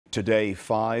Today,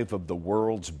 5 of the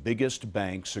world's biggest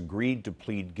banks agreed to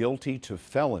plead guilty to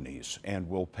felonies and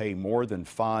will pay more than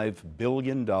 $5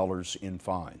 billion in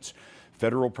fines.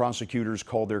 Federal prosecutors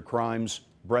call their crimes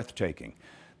breathtaking.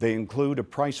 They include a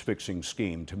price-fixing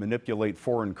scheme to manipulate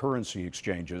foreign currency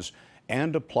exchanges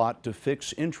and a plot to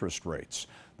fix interest rates.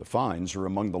 The fines are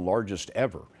among the largest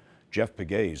ever. Jeff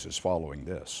Pegues is following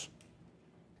this.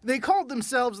 They called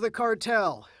themselves the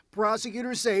cartel.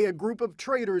 Prosecutors say a group of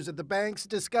traders at the banks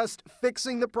discussed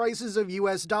fixing the prices of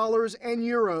U.S. dollars and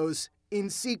euros in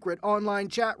secret online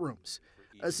chat rooms.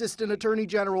 Assistant Attorney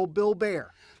General Bill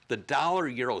Baer. The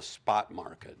dollar-euro spot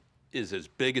market is as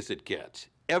big as it gets.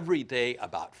 Every day,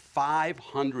 about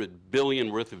 $500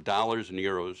 billion worth of dollars and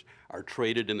euros are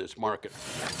traded in this market.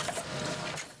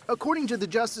 According to the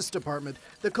Justice Department,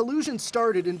 the collusion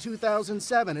started in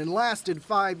 2007 and lasted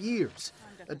 5 years.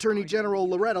 Attorney General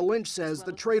Loretta Lynch says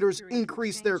the traders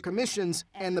increased their commissions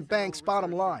and the bank's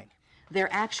bottom line.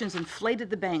 Their actions inflated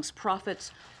the bank's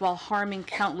profits while harming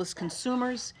countless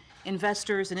consumers,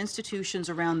 investors, and institutions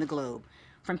around the globe,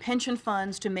 from pension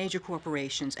funds to major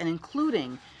corporations, and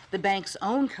including the bank's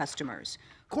own customers.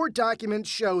 Court documents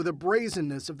show the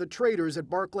brazenness of the traders at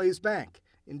Barclays Bank.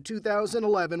 In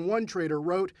 2011, one trader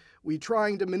wrote, "We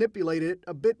trying to manipulate it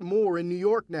a bit more in New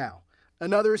York now."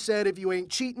 Another said, "If you ain't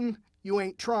cheating, you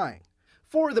ain't trying."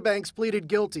 4 of the banks pleaded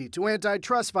guilty to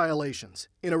antitrust violations.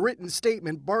 In a written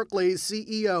statement, Barclays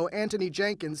CEO Anthony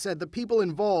Jenkins said the people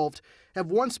involved have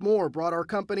once more brought our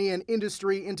company and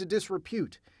industry into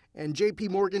disrepute. And J.P.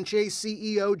 Morgan Chase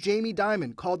CEO Jamie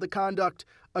Dimon called the conduct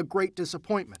a great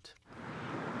disappointment.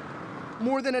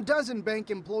 More than a dozen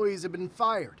bank employees have been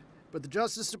fired, but the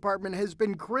Justice Department has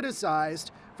been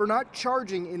criticized for not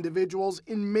charging individuals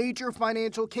in major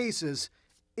financial cases,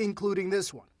 including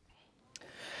this one.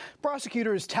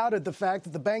 Prosecutors touted the fact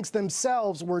that the banks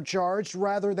themselves were charged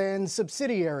rather than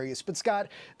subsidiaries. But Scott,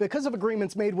 because of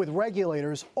agreements made with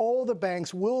regulators, all the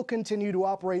banks will continue to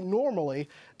operate normally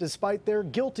despite their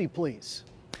guilty pleas.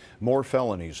 More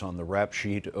felonies on the rap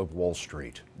sheet of Wall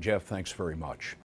Street. Jeff, thanks very much.